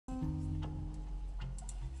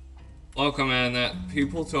Welcome in,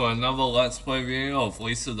 people, to another Let's Play video of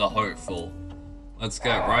Lisa the Hopeful. Let's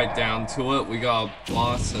get right down to it. We got a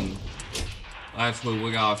boss and actually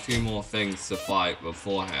we got a few more things to fight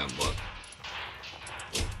beforehand, but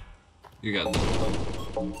you get them.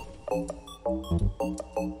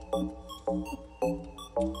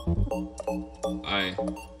 Aye.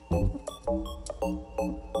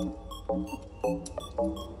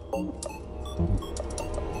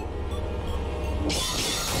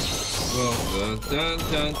 Dun, dun,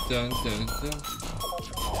 dun, dun, dun, dun.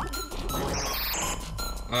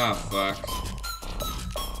 Ah, fuck.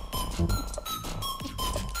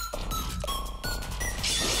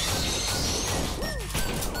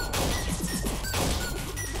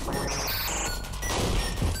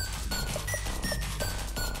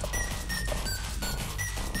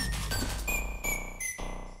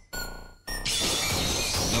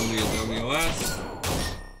 WWS.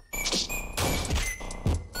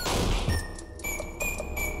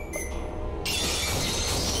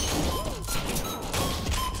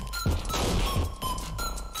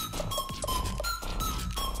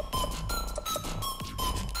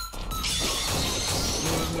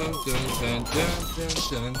 Dun, dun, dun, dun,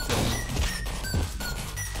 dun, dun.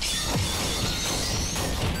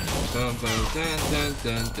 Dun, dun, dun, dun,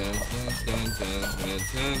 dun, dun, dun,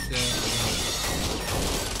 dun, dun.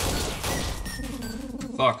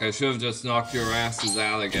 Fuck, I should have just knocked your asses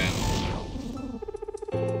out again.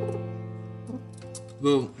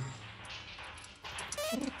 Boom.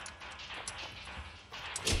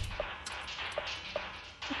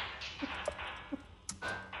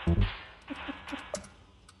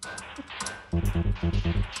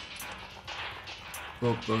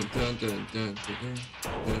 Dun, dun, dun, dun, dun, dun,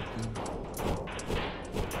 dun.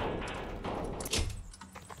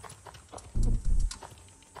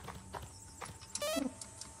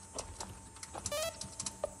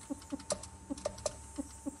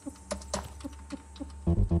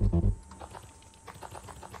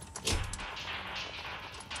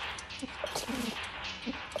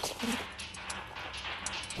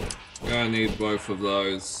 Gonna need both of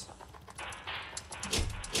those.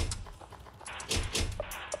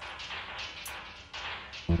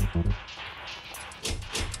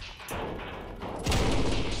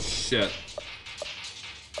 Shit.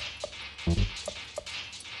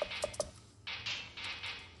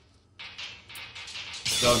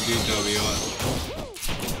 WWS.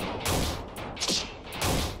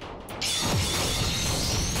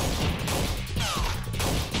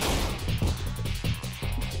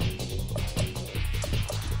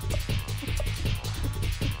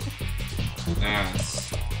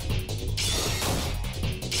 Ass.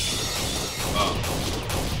 Oh.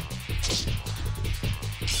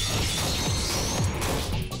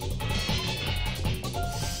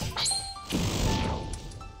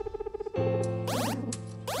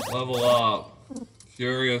 Level up.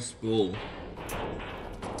 Curious Bull.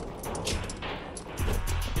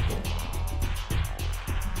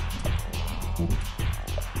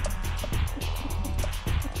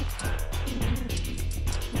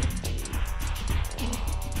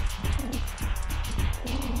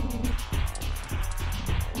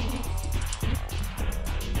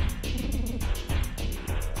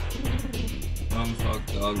 Fuck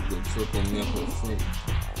dog with triple nipple free.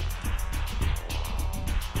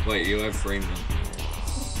 Wait, you have free nipples.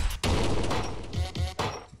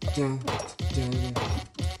 Dun, dun, dun.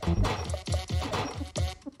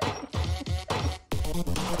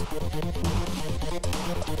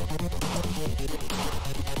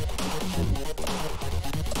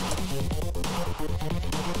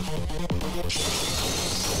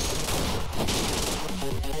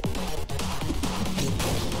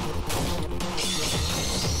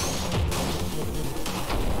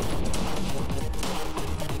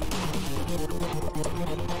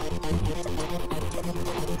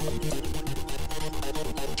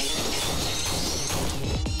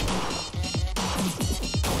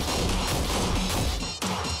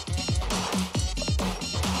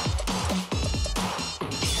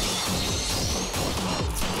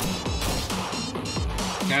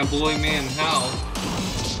 Can't bully me in hell.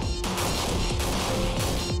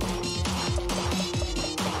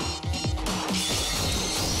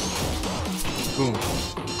 Boom.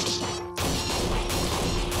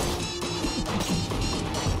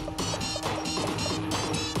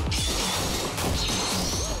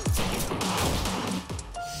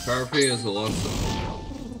 Therapy is a lesson.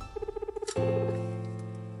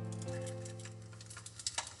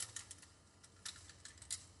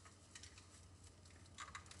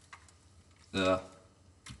 Yeah.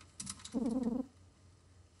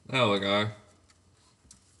 There we go.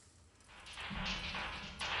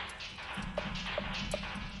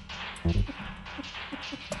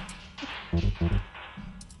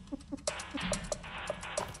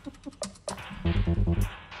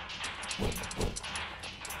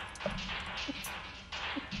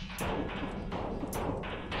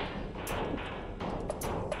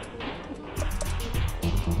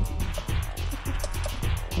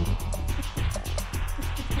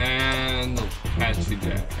 Apache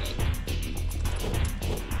jacket.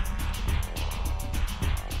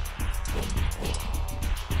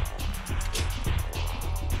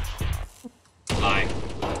 Hi.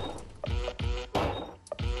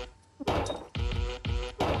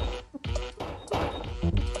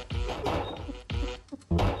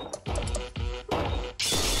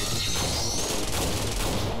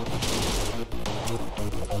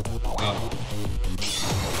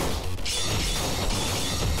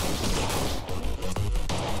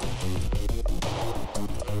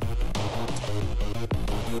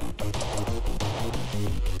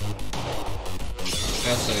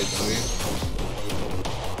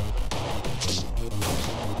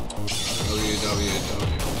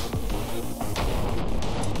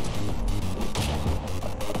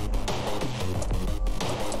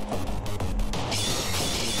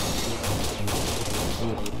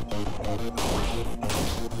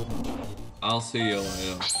 I'll see you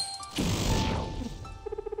later.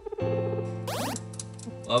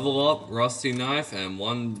 Level up, rusty knife, and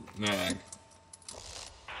 1 mag.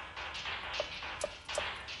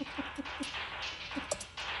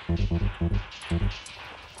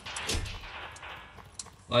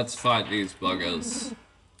 Let's fight these buggers.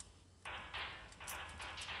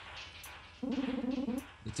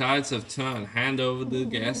 The tides have turned. Hand over the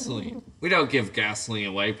gasoline. We don't give gasoline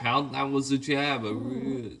away, pal. That was a jab, a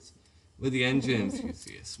ruse. We're the engine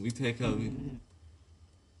enthusiasts. We take over.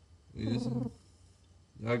 We just...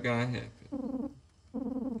 That gonna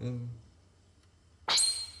happen.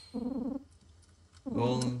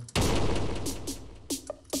 Rolling.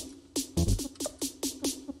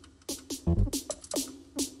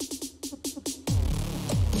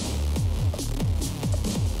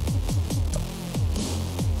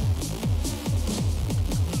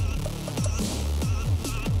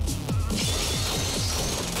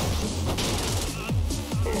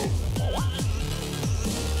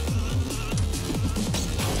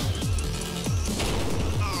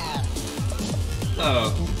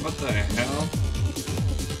 Oh, what the hell?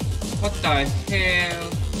 What the hell?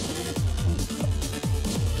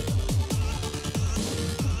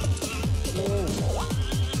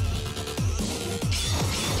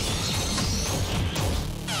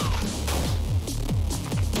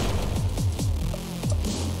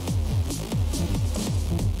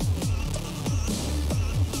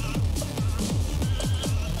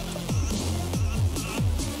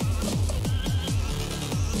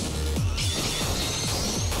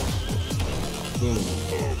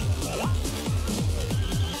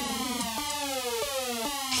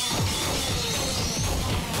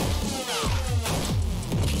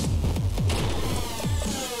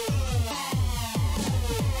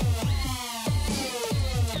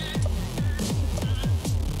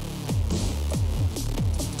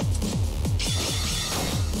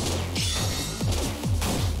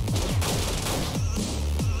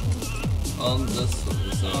 This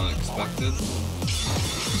was unexpected.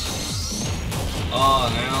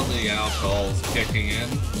 Oh, now the alcohol's kicking in.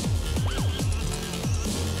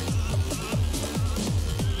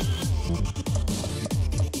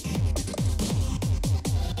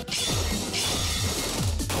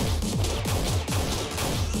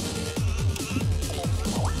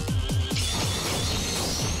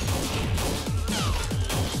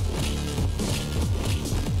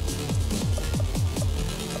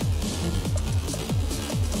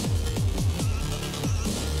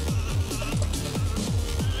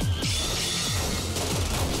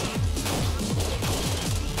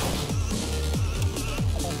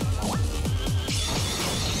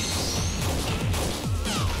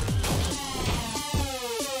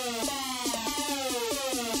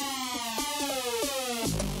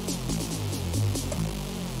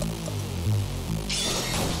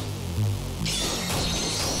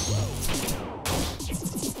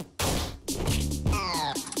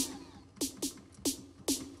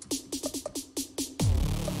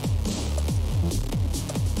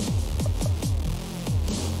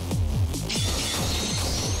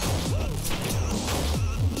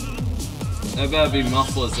 There better be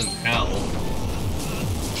mufflers in hell.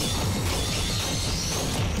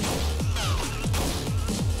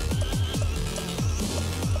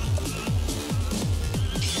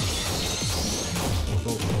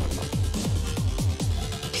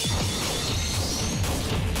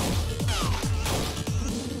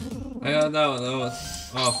 Yeah, that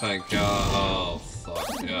was... Oh, thank God. Oh,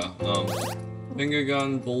 fuck, yeah. Finger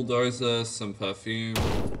gun, bulldozer, some perfume.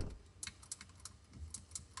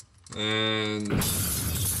 And...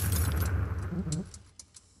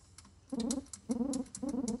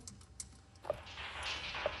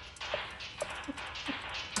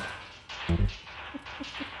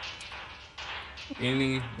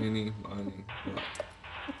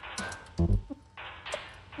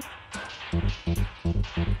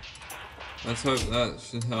 Let's hope that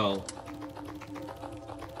should help.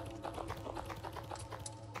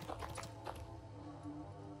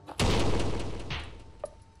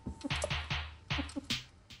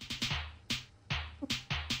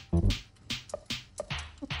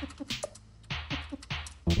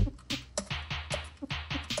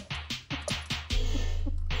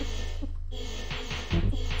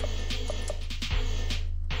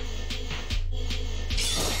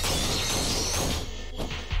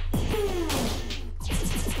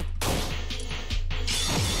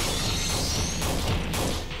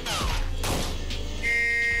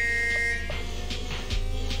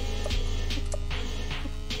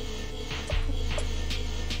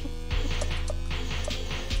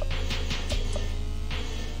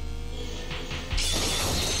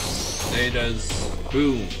 Data's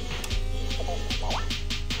boom.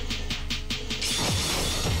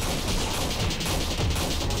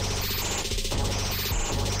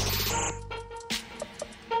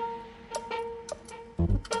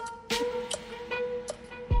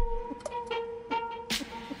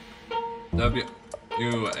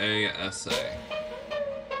 WASA.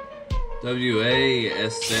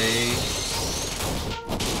 WASA.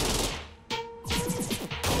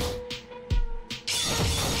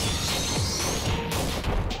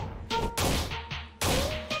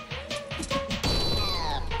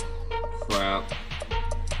 Crap.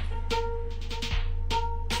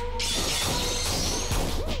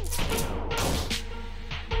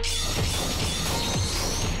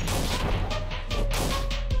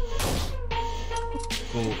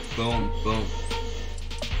 Boom, boom, boom.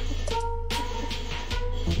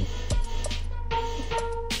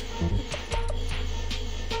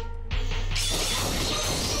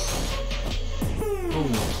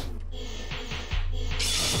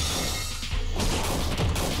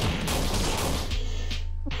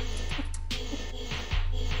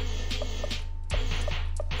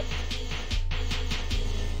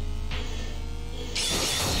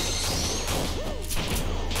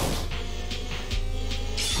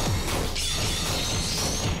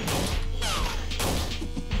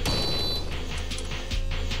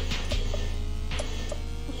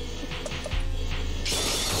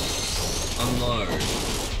 Unload.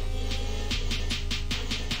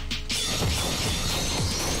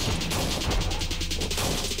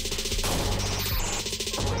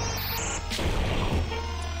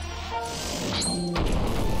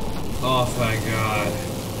 Oh, thank God.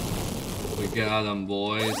 We got him,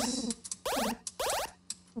 boys.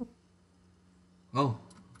 Oh.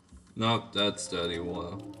 Nope, that's dirty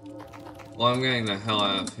water. Well, I'm getting the hell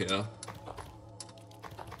out of here.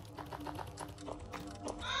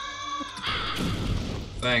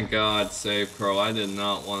 Thank God, save Crow. I did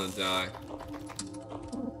not want to die.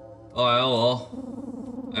 Oh, hello.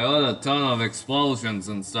 I heard a ton of explosions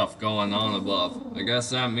and stuff going on above. I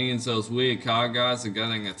guess that means those weird car guys are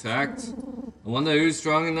getting attacked. I wonder who's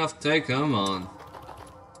strong enough to take them on.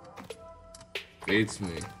 Beats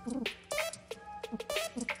me.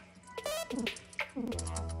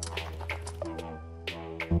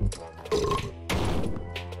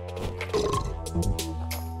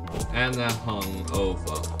 And they're hung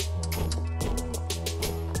over.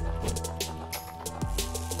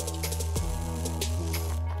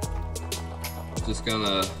 Just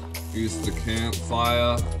gonna use the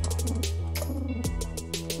campfire.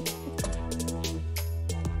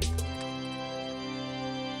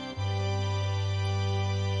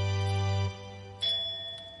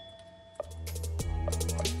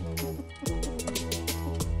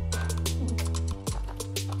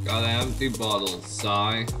 Got an empty bottle,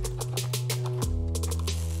 sigh.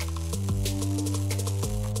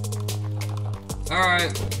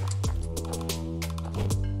 Alright.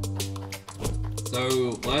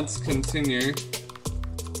 So let's continue.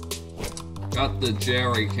 Got the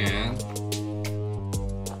jerry can.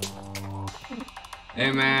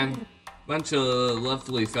 Hey man, bunch of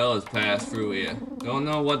lovely fellas pass through here. Don't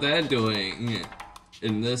know what they're doing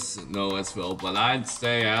in this Noahsville, but I'd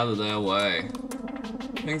stay out of their way.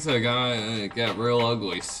 Things are gonna get real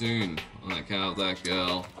ugly soon on account of that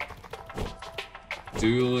girl.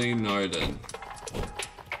 Duly noted.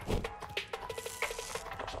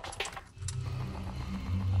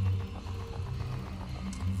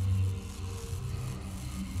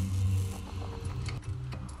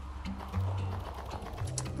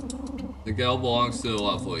 The girl belongs to the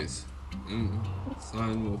Lovelies.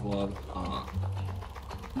 Signed with love.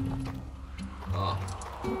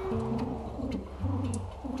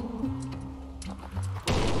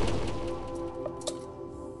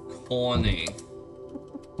 Corny.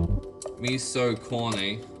 Me so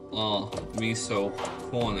corny. Me so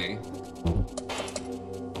corny.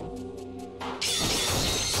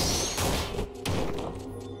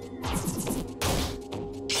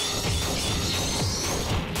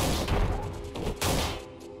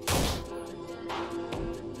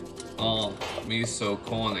 Oh, me so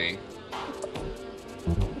corny.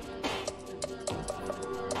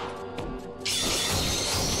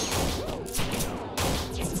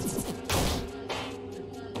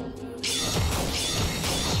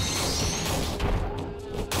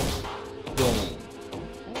 Boom.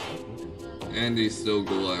 And he's still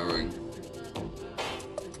glaring.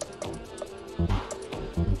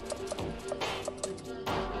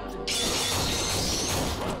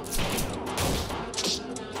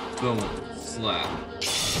 Boom. Slap.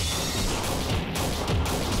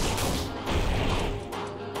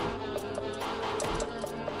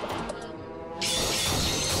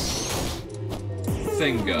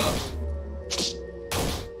 Finger.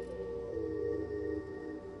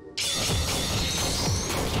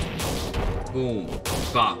 Boom.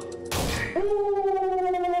 Bop.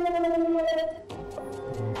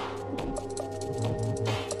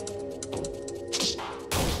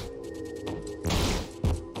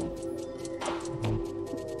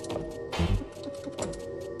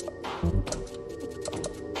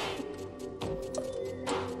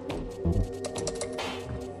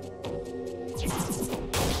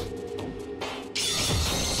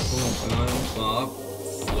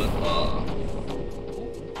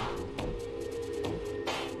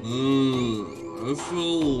 I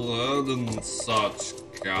feel loud and such,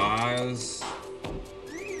 guys.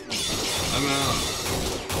 I'm out.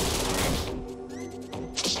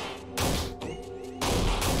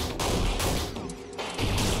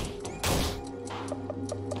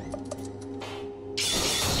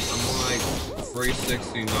 I'm like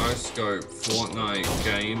 360 no scope Fortnite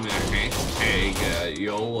gamer hashtag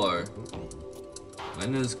YOLO.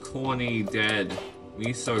 When is corny dead?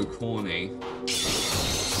 Me so corny.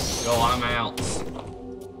 Yo, I'm out.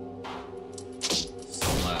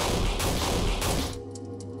 Slap.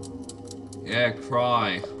 Yeah,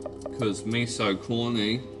 cry. Cause me so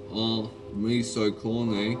corny. Oh, me so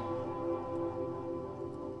corny.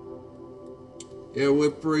 Yeah,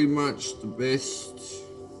 we're pretty much the best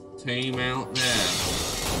team out there.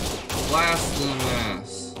 Blast them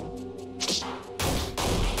ass.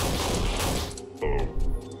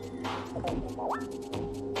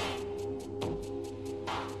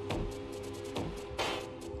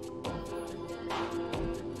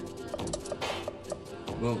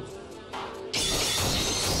 Whoa.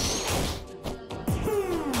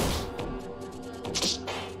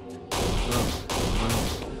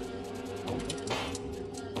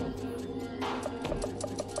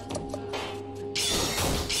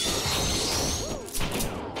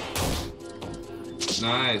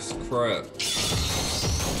 Nice crap.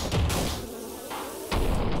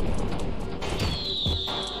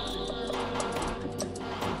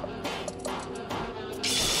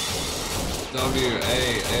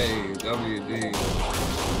 W-A-A-W-D.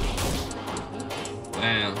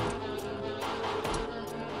 Damn.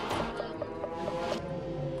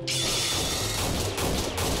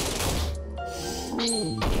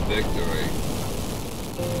 Victory.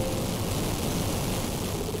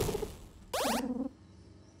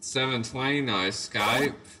 $7.20, nice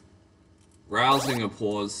Skype. Rousing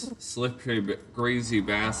applause, slippery, greasy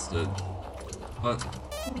bastard. What?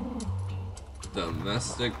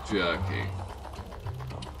 Domestic jerky.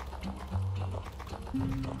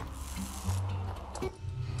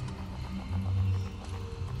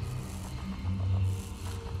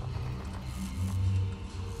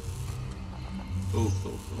 Oh.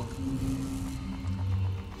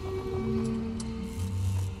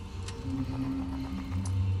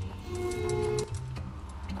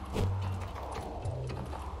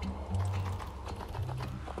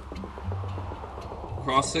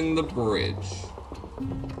 Crossing the bridge.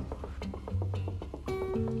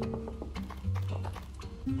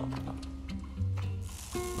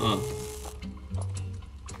 Huh.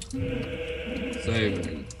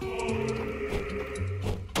 Saving.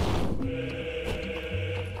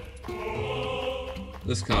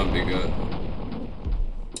 This can't be good.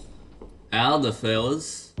 Howdy,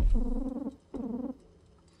 fellas.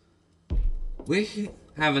 We're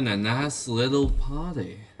having a nice little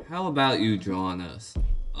party. How about you join us?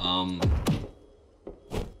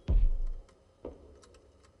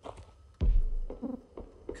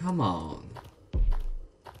 Come on.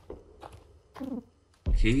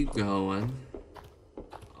 Keep going.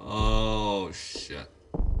 Oh, shit.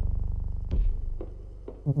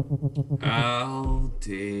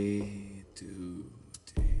 Howdy doody.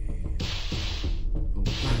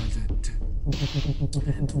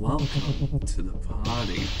 And welcome to the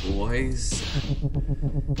party, boys.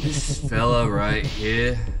 This fella right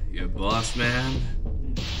here, your boss man.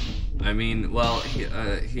 I mean, well,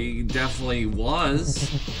 he definitely was.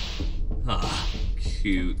 Ah,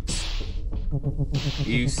 cute.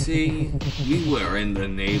 You see, we were in the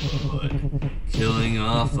neighborhood, killing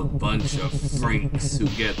off a bunch of freaks who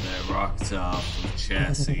get their rocks off of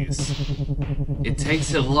chassis. It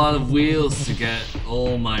takes a lot of wheels to get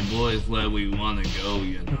all my boys where we want to go,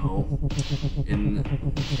 you know. In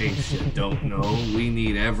case you don't know, we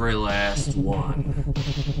need every last one.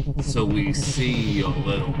 So we see your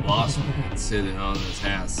little boss man sitting on his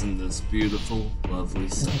ass in this beautiful, lovely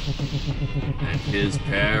sun. And his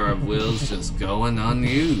pair of wheels just going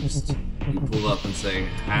unused. We pull up and say,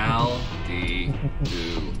 howdy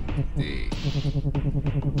do thee.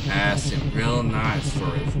 Ask him real nice for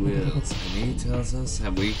his wheels, and he tells us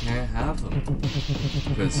that we can't have them.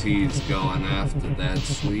 Because he's going after that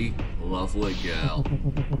sweet, lovely gal.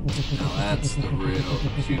 Now that's the real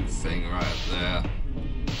cute thing right there.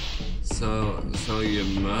 So you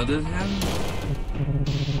murdered him?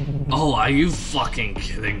 Oh, are you fucking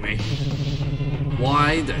kidding me?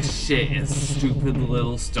 Why the shit is stupid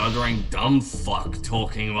little stuttering dumb fuck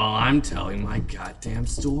talking while I'm telling my goddamn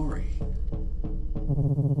story?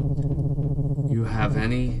 You have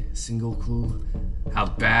any single clue how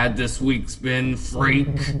bad this week's been,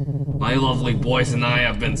 freak? My lovely boys and I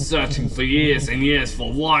have been searching for years and years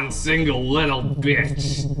for one single little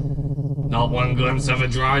bitch. Not one glimpse of a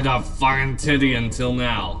dried up fucking titty until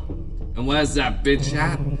now. And where's that bitch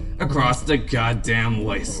at? Across the goddamn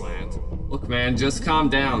wasteland. Look man, just calm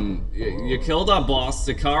down. You killed our boss,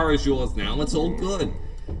 the car is yours now, it's all good.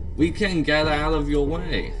 We can get out of your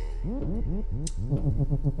way. Load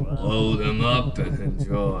him up and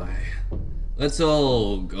enjoy. Let's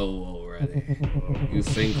all go already. You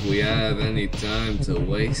think we have any time to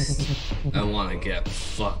waste? I wanna get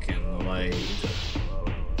fucking laid.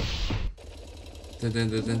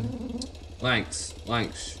 Lanks,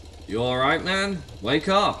 you alright, man? Wake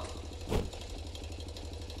up!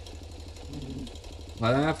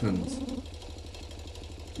 What happened?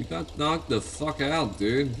 You got knocked the fuck out,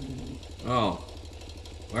 dude. Oh,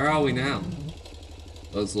 where are we now?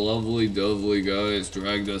 Those lovely dovely guys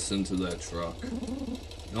dragged us into that truck.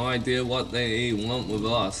 No idea what they want with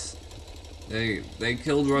us. They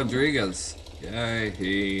killed Rodriguez.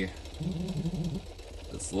 Yay,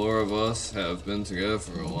 The four of us have been together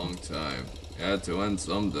for a long time. It had to end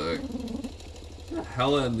someday. What the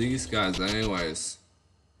hell are these guys anyways?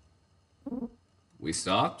 We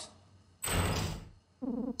stopped?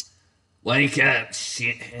 Wake up,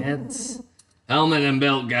 shitheads. Helmet and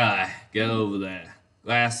belt guy, get over there.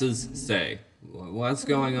 Glasses, stay. What's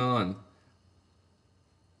going on?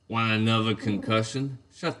 Want another concussion?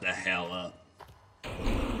 Shut the hell up.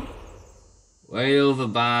 Way over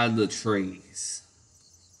by the trees.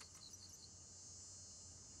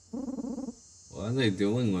 What are they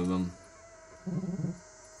doing with him?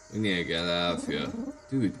 We need to get out of here.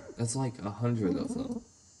 Dude, that's like 100 of them.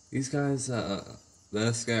 These guys,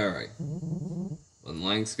 they're scary. When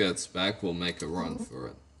Lanks gets back, we'll make a run for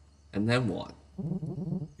it. And then what?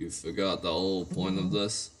 You forgot the whole point of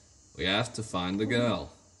this? We have to find the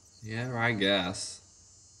girl. Yeah, I guess.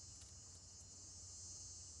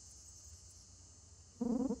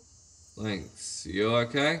 Lanks, you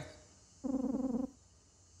okay?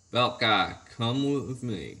 Belt guy, come with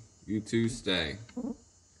me. You two stay.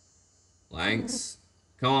 Lanks,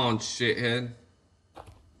 come on, shithead.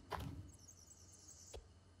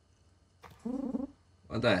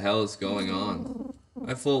 What the hell is going on?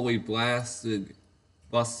 I thought we bashed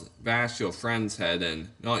your friend's head in,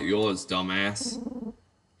 not yours, dumbass.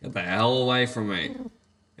 Get the hell away from me.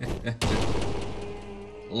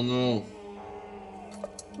 Oh no.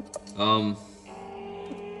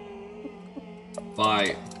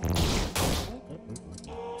 Fight.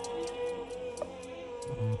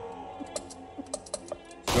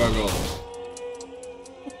 Struggle.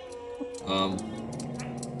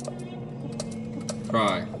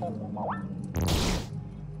 Cry.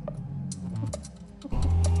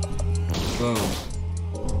 Boom.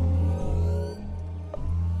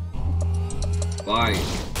 Fight.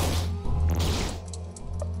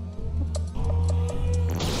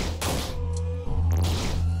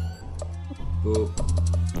 Boop.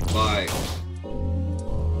 Fight.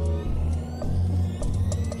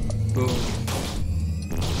 Boom.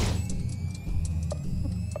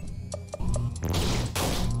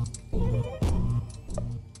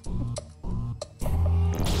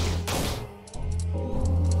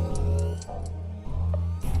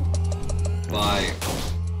 Fight.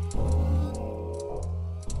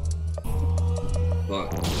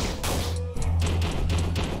 Fuck.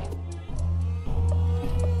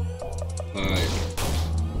 Alright.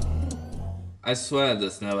 I swear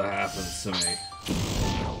this never happens to me.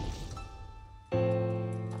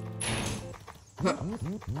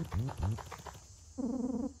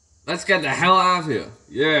 Let's get the hell out of here.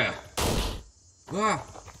 Yeah. Ah.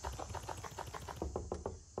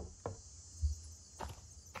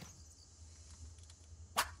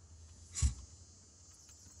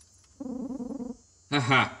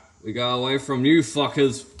 Haha. We got away from you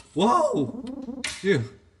fuckers. Whoa. Phew.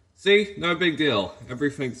 See? No big deal.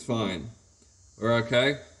 Everything's fine. We're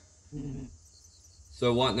okay?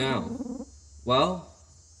 So what now? Well,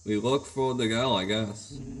 we look for the girl, I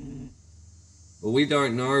guess. But we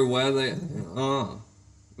don't know where they are.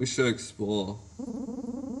 We should explore.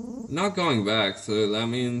 We're not going back, so that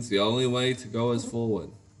means the only way to go is forward.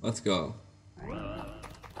 Let's go.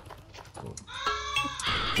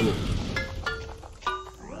 Ooh.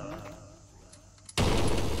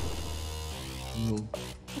 Ooh.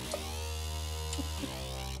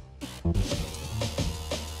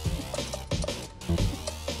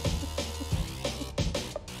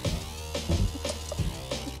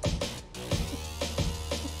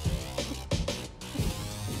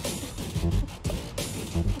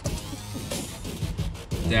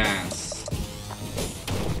 Das.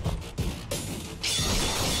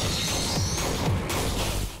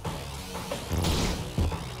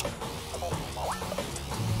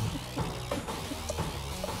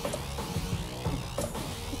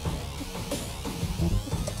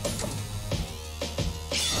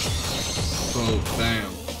 Oh,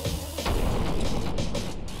 bam.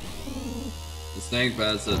 The snake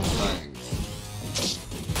has its fangs.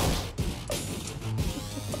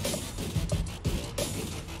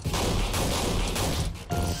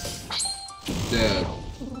 Dead.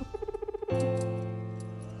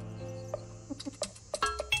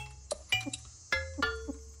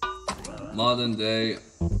 Modern day.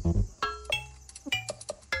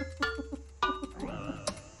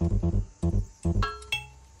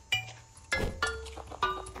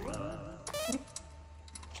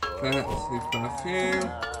 Perfume.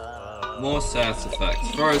 More stats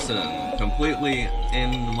effects. Frozen. Completely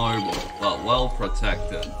immobile, but well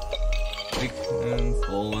protected. Weakened,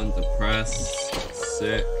 fallen, depressed,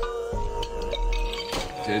 sick,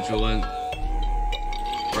 vigilant,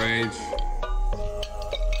 rage.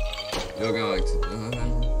 You're going to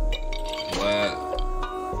die. Wet.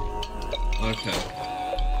 Okay.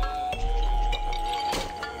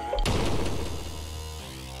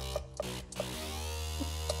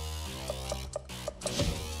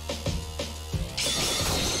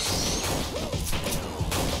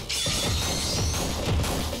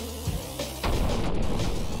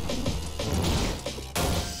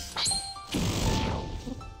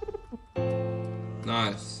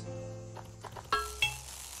 Nice.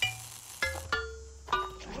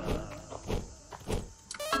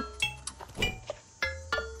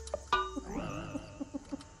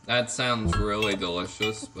 That sounds really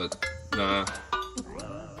delicious, but nah.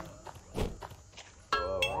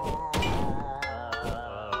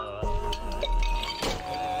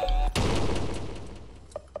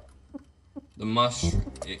 The mushroom.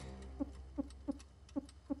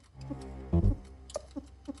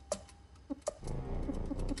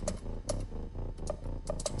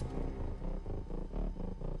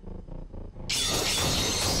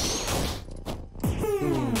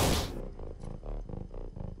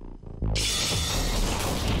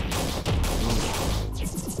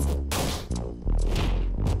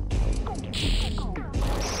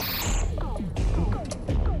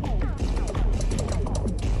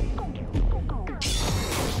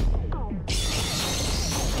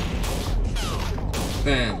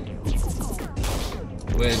 Bam.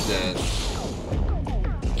 We're dead.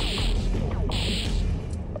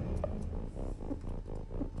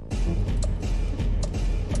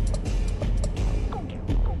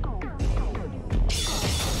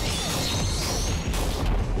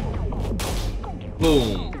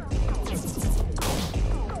 Boom.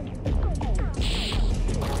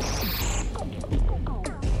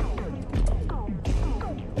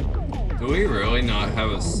 Do we really not have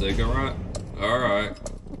a cigarette? Alright.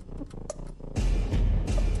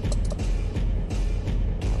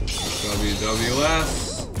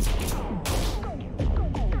 WWS.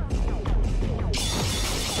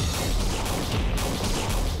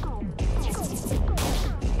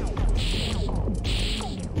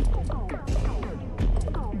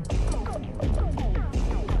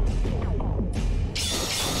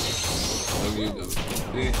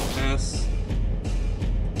 WWS.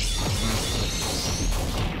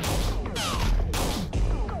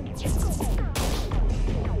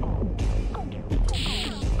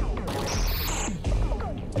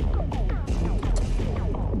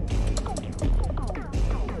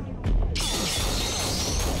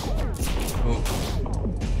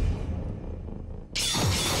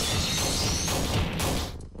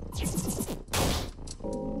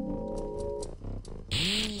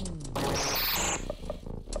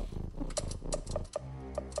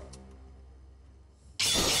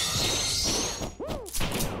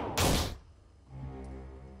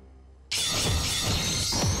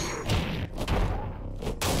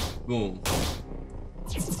 Boom.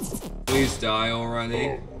 Please die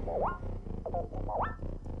already.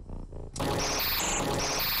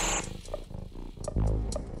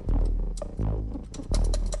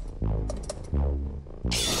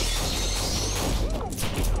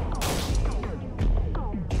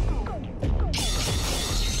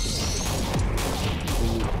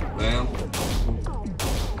 Bam.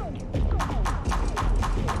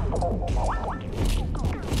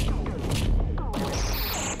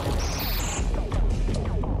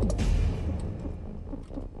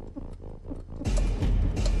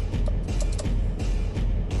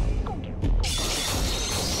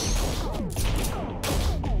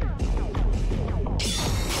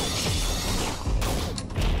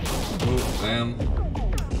 Bam.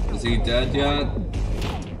 Is he dead yet?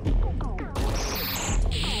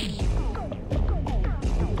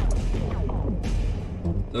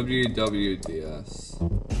 WWDS.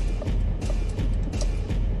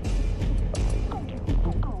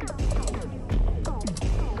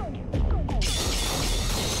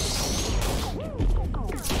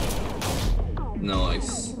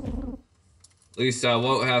 Nice. At least I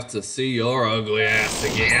won't have to see your ugly ass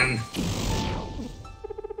again.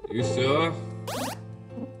 You sure?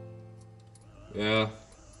 Yeah.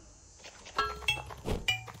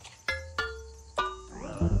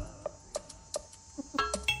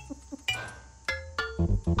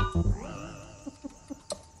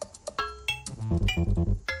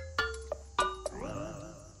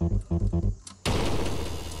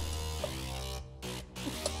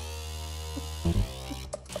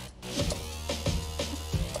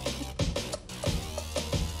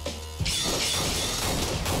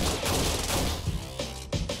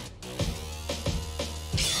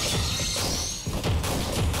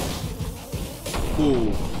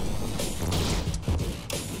 Cool.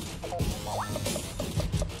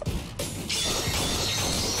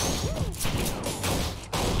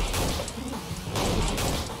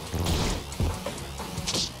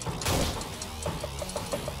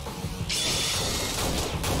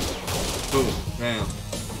 Boom. Bam.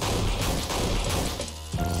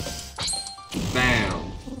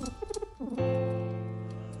 Bam.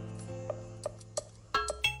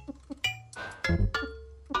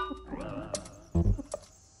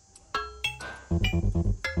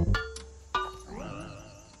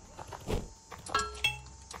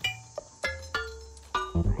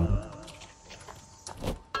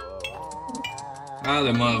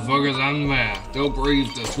 Howdy, motherfuckers, I'm back. Don't breathe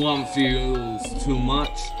the swamp fuels too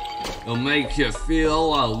much. It'll make you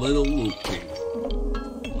feel a little loopy.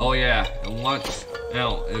 Oh yeah, and watch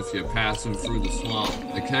out if you're passing through the swamp.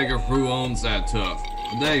 The Kegger crew owns that tuff,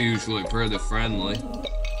 but they're usually pretty friendly.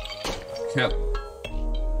 Except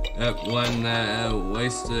when they're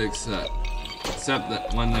wasted, except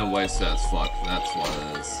that when they're wasted as fuck, that's what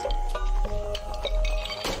it is.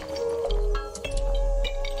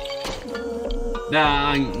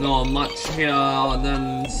 There ain't no much here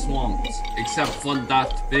than swamps, except for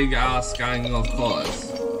that big ass gang of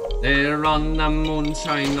course. They run a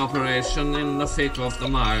moonshine operation in the thick of the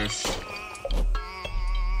marsh.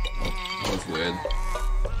 That was weird.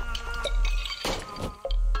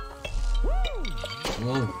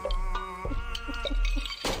 Whoa.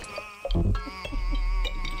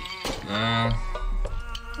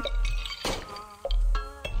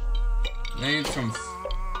 Need some.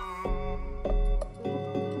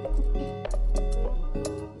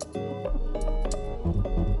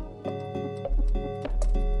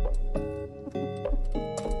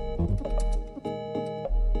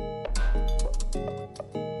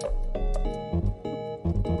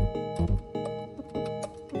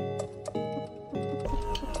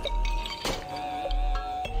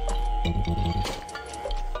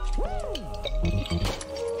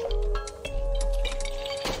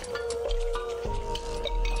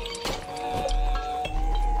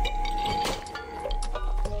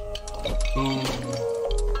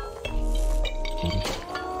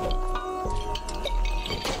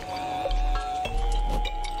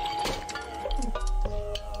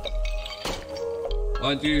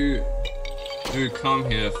 What do you come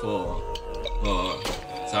here for? For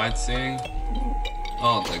sightseeing?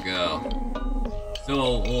 Oh, the girl. Still a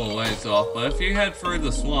little ways off, but if you head through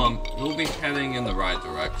the swamp, you'll be heading in the right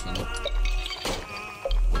direction.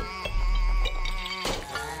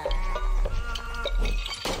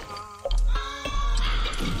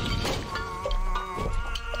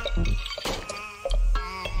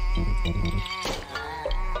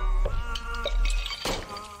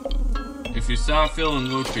 If you start feeling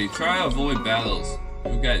loopy, try to avoid battles.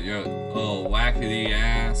 You'll get your wackety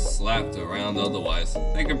ass slapped around otherwise.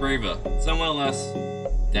 Take a breather. Somewhere less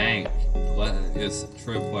dank. Let his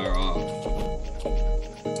trip wear off.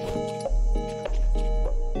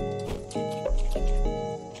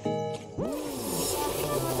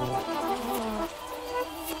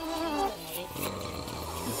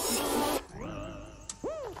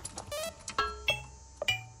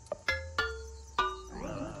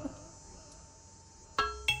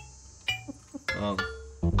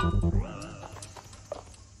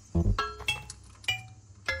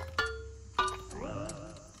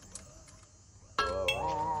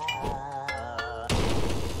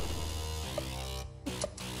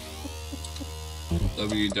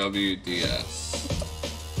 WWDS.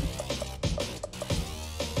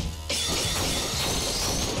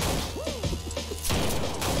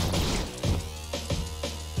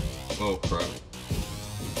 Oh crap.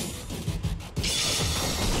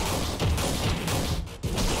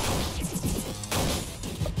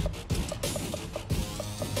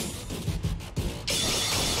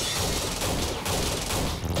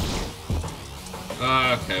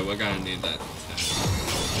 Okay, we're gonna need that.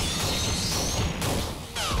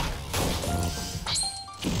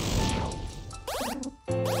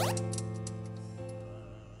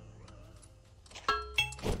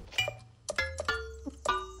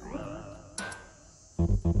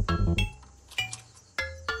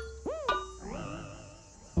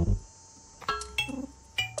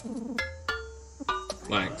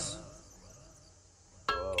 Thanks.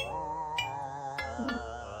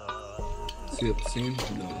 See up scene?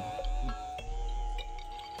 No.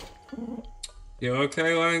 You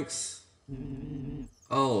okay, Lynx?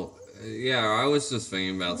 Oh, yeah, I was just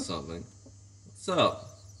thinking about something. What's up?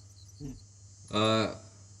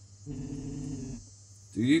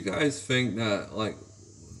 Do you guys think that, like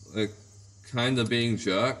kinda being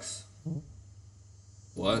jerks?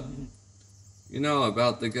 What? You know,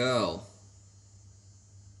 about the girl.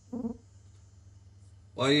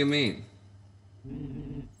 What do you mean?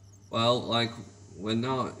 Well, like, we're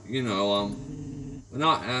not, you know, we're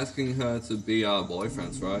not asking her to be our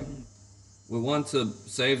boyfriends, right? We want to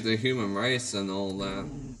save the human race and all that,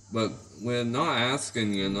 but we're not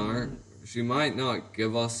asking, you know. She might not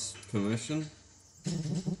give us permission.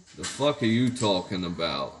 The fuck are you talking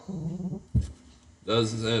about?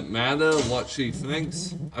 Does it matter what she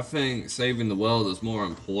thinks? I think saving the world is more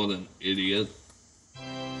important, idiot.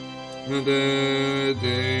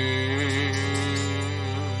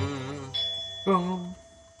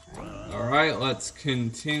 Alright, let's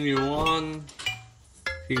continue on.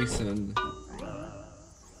 Peace and...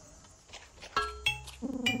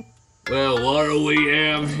 Well, what do we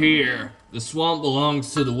have here? The swamp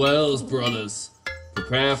belongs to the Wells brothers.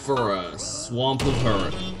 Prepare for a swamp of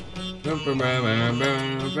hurt.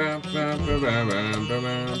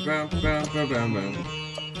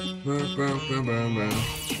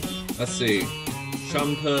 Let's see.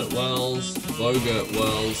 Shumpert Wells, Bogart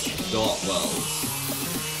Wells, Dot Wells.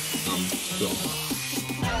 Sure.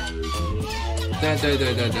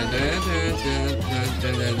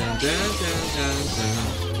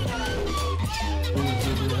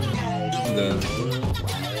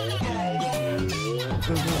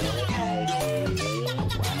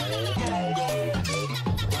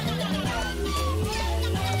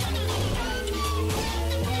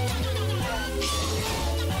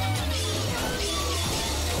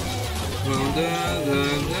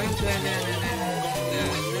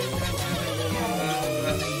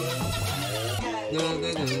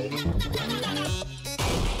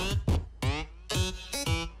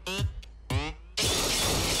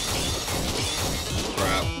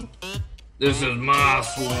 Crap. This is my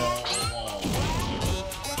swamp.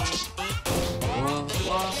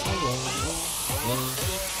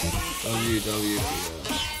 WWPS.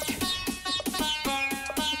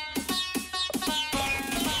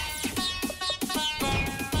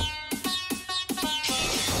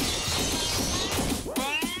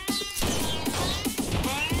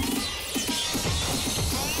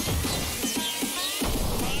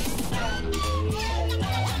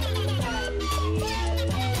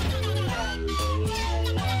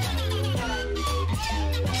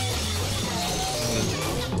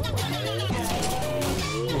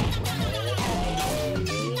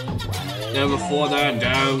 Never thought I'd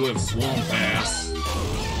die with swamp ass.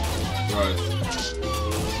 Right.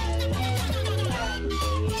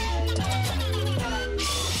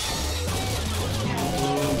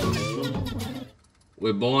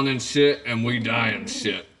 We're born in shit and we die in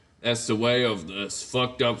shit. That's the way of this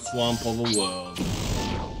fucked up swamp of a world.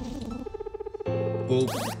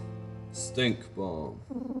 Boop. Stink bomb.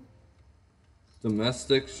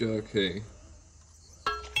 Domestic jerky.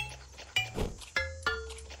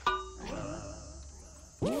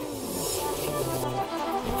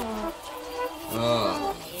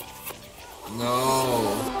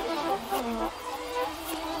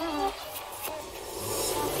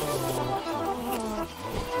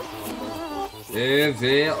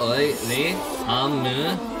 Severely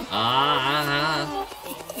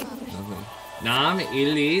Nam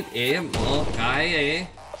Elite E Mokai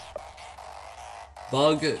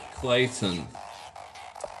Bug Clayton.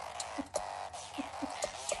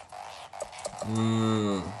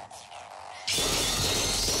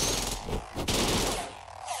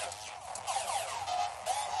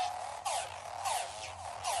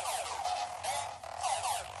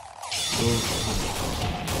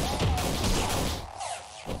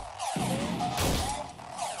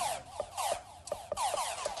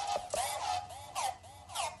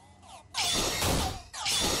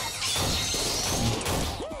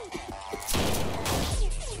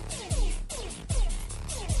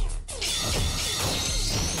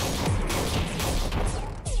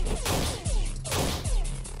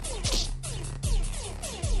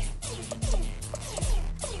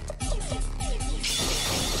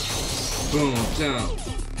 Boom, down.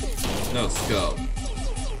 No scope.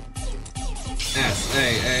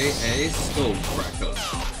 SAAA Skull Cracker.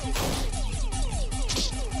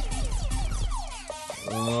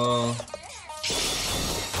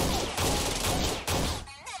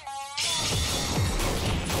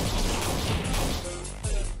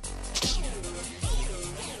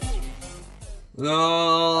 No.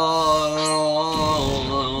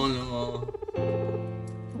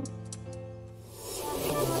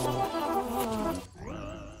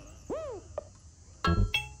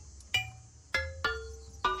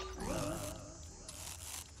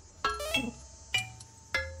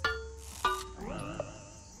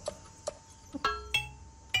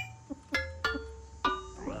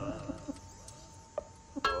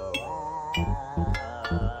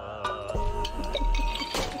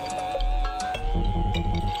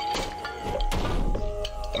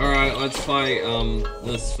 Alright, let's fight,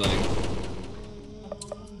 this thing.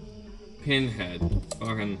 Pinhead.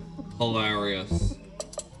 Fucking hilarious.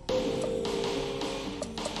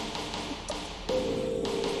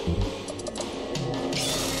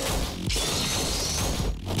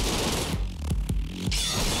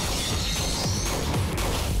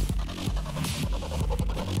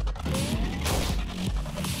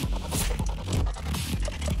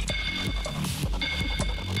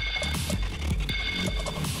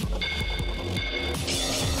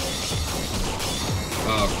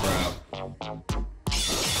 Oh crap.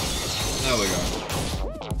 There we go.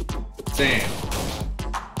 Damn.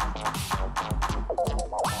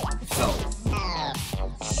 Health.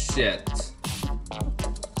 Shit.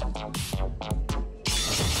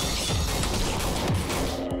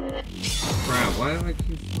 Crap, why do I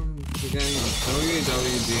keep forgetting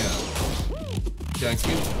WWDS? Check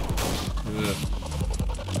it.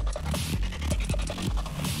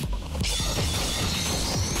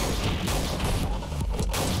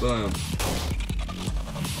 Boom.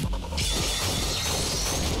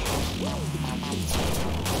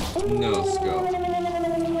 No scope.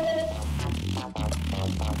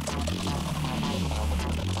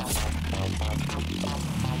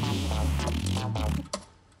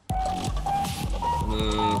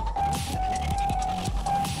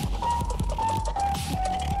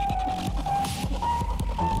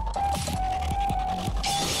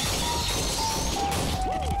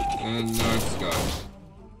 And no scope.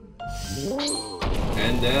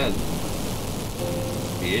 And then,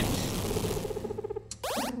 bitch,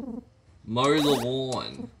 mow the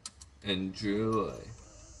lawn, enjoy.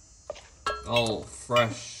 Oh,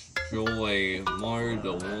 fresh joy, mow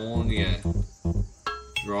the lawn, yeah.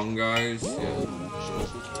 Drongos, yeah.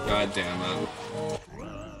 God damn it.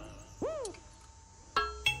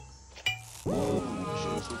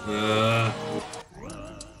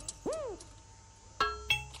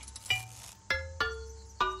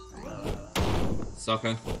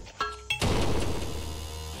 Sucker.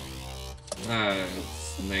 Ah,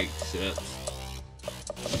 snake shit.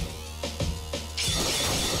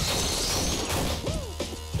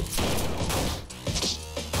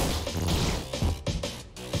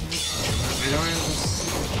 I don't understand.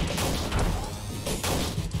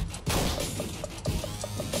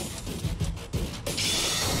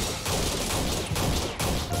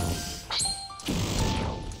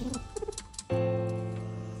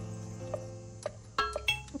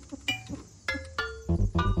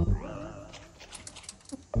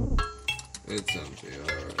 It's empty,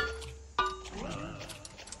 alright.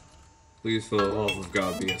 Please, for the love of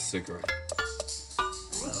God, be a cigarette.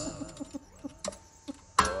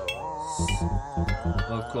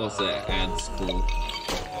 Of course, that adds cool.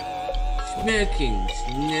 Smoking's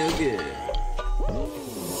no good.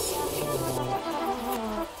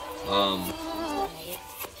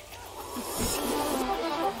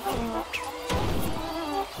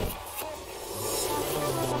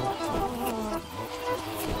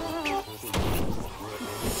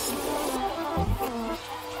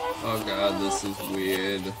 this is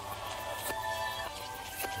weird.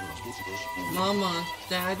 Mama,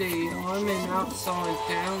 Daddy, I'm in upside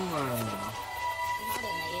down land.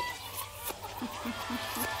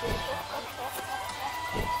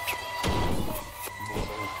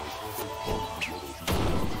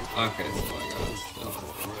 Okay, so I got stuff.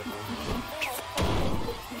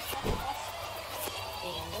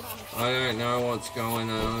 I don't know what's going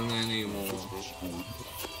on anymore.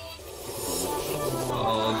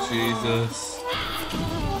 Oh, Jesus.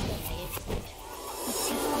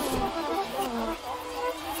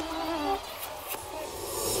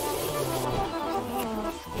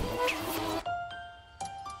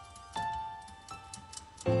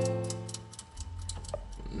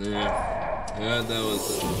 Yeah, there was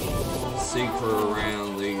a secret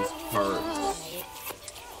around these parts.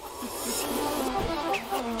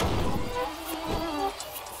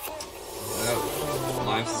 Yep,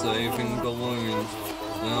 life-saving balloons.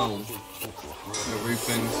 No,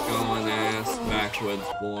 everything's going ass backwards,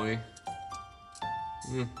 boy.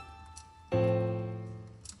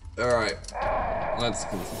 Alright, let's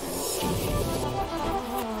continue.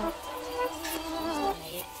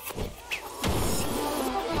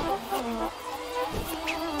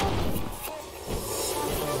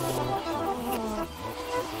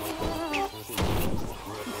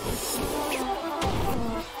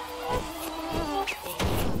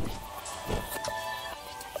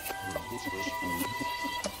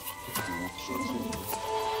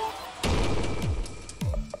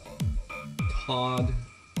 Todd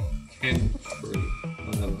Kentry,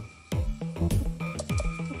 whatever.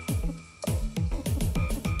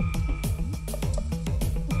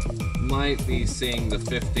 Might be seeing the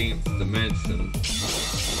 15th dimension.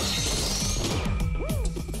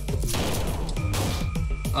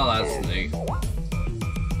 Oh, that's neat.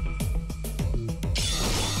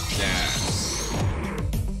 Yes.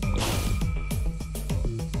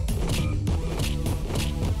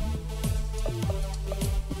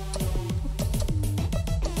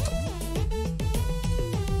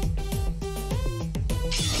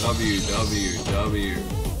 WWW.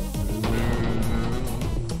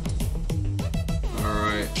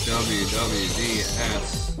 Alright,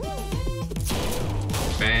 WWDS.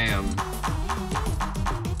 Bam.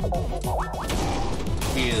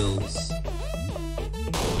 Heals.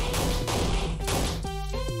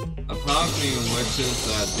 A part of me wishes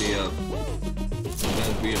that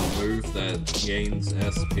that'd be a move that gains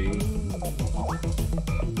SP.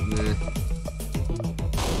 Nah.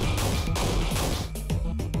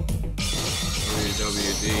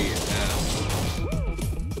 WWDS.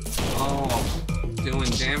 Oh,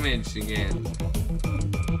 doing damage again.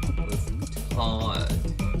 With Todd.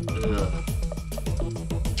 Ugh.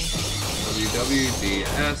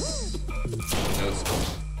 WWDS.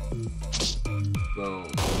 Boom.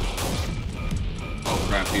 Oh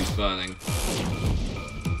crap, he's burning.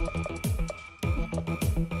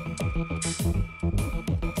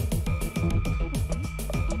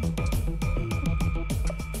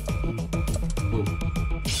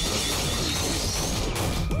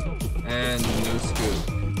 And no scoop.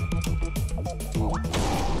 Boom,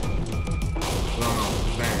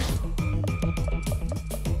 bang.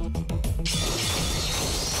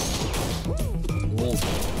 Whoa.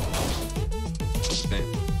 Bang.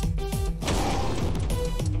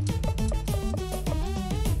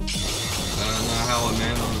 I don't know how a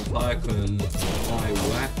man on fire can fly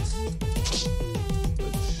wax,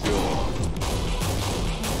 but sure.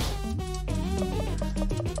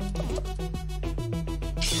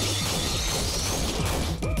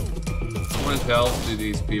 How much health do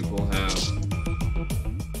these people have?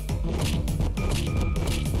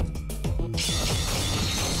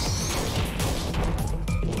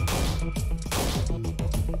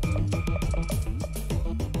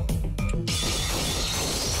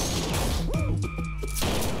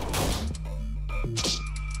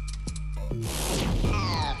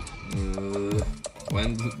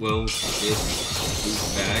 When will this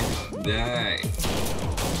bag die?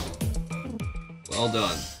 Well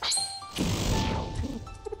done.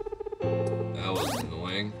 That was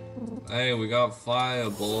annoying. Hey, we got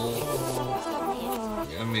fireball.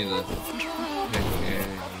 Give me the... Okay.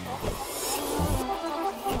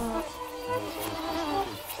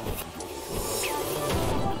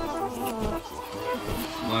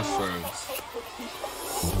 Mushrooms.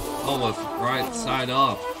 Oh, it's right side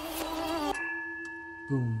up.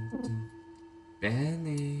 Boom.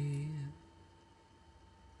 Benny.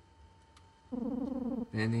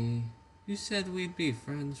 Benny, you said we'd be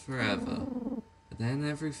friends forever. But then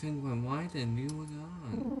everything went white and you were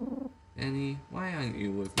gone. Benny, why aren't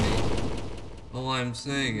you with me? All I'm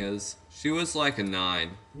saying is, she was like a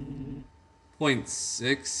 9.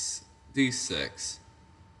 0.6d6.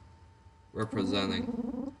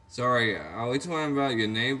 Representing. Sorry, are we talking about your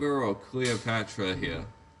neighbor or Cleopatra here?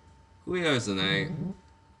 Cleo's an 8.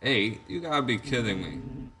 8? You gotta be kidding me.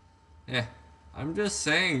 Eh, I'm just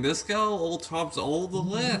saying, this girl all tops all the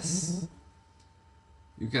lists.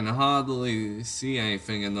 You can hardly see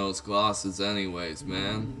anything in those glasses anyways,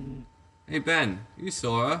 man. Hey Ben, you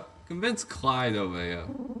saw her. Convince Clyde over here.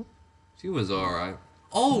 She was alright.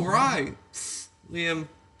 Alright! Liam,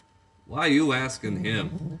 why are you asking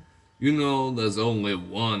him? You know there's only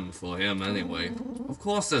one for him anyway. Of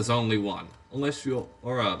course there's only one. Unless you're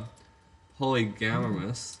a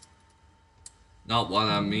polygamous. Not what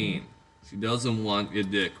I mean. She doesn't want your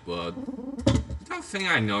dick, bud. You don't think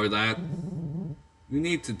I know that? You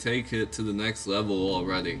need to take it to the next level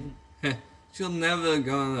already. Heh, she'll never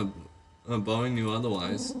gonna bone you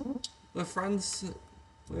otherwise. We're friends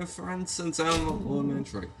since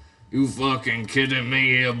elementary. You fucking kidding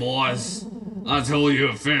me here, boys? I told you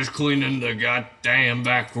to finish cleaning the goddamn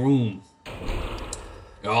back room.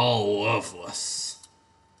 You're all worthless.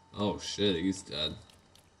 Oh shit, he's dead.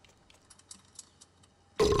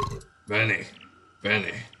 Benny.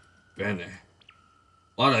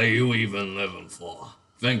 What are you even living for?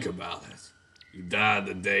 Think about it. You died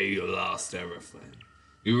the day you lost everything.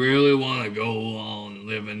 You really want to go on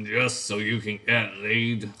living just so you can get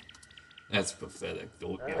laid? That's pathetic,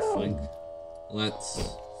 don't you think? Let's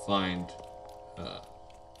find her.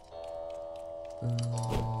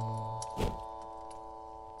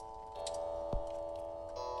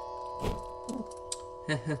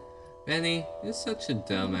 Benny, you're such a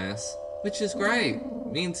dumbass. Which is great.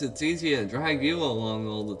 Means it's easier to drag you along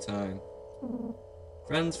all the time.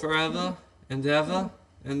 Friends forever and ever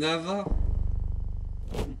and ever.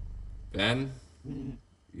 Ben,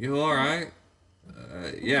 you alright?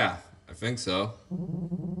 Yeah, I think so.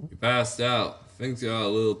 You passed out. Things got a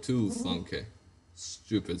little too funky.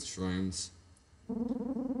 Stupid shrooms.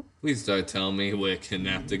 Please don't tell me we're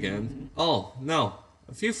kidnapped again. Oh, no.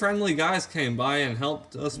 A few friendly guys came by and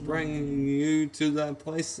helped us bring you to that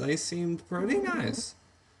place. They seemed pretty nice.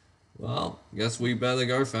 Well, guess we better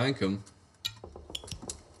go thank them.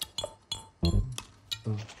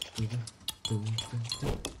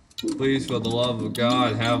 Please, for the love of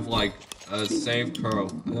God, have like a save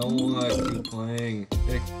curl. I don't want to keep playing.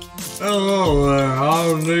 Hello there,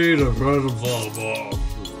 I need a present for my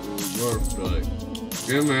birthday.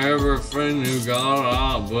 Give me everything you got,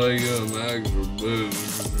 I'll buy you an extra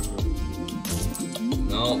booze.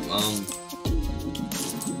 No,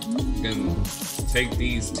 you can take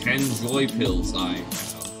these 10 joy pills I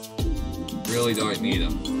have. Really don't need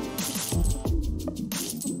them.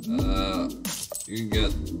 You can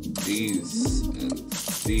get these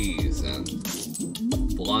and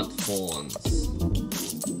blunt thorns.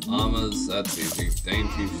 Armors, that's easy.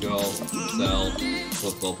 Dainty shell, sell.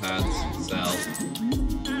 Football pads, sell.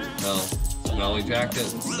 Sell. Smelly jacket,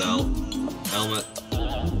 sell. Helmet,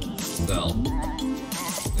 sell.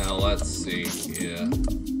 Now let's see here.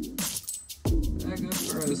 I go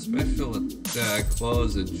for a special attack,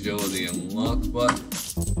 clothes, agility, and luck, but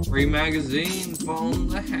free magazine from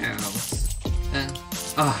the house.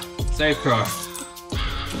 Safe car.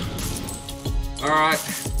 Alright.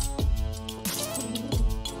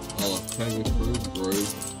 Oh, Peggy Crew Brew.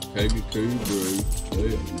 Peggy Crew Brew.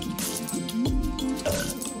 Yeah.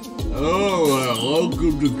 Oh,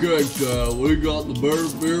 welcome to Cake Time. We got the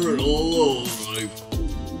beer and all over.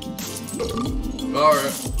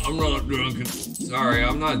 Sorry,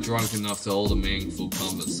 I'm not drunk enough to hold a meaningful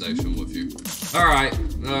conversation with you. Alright,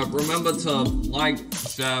 remember to like,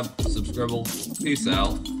 share, subscribe. Peace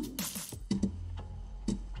out.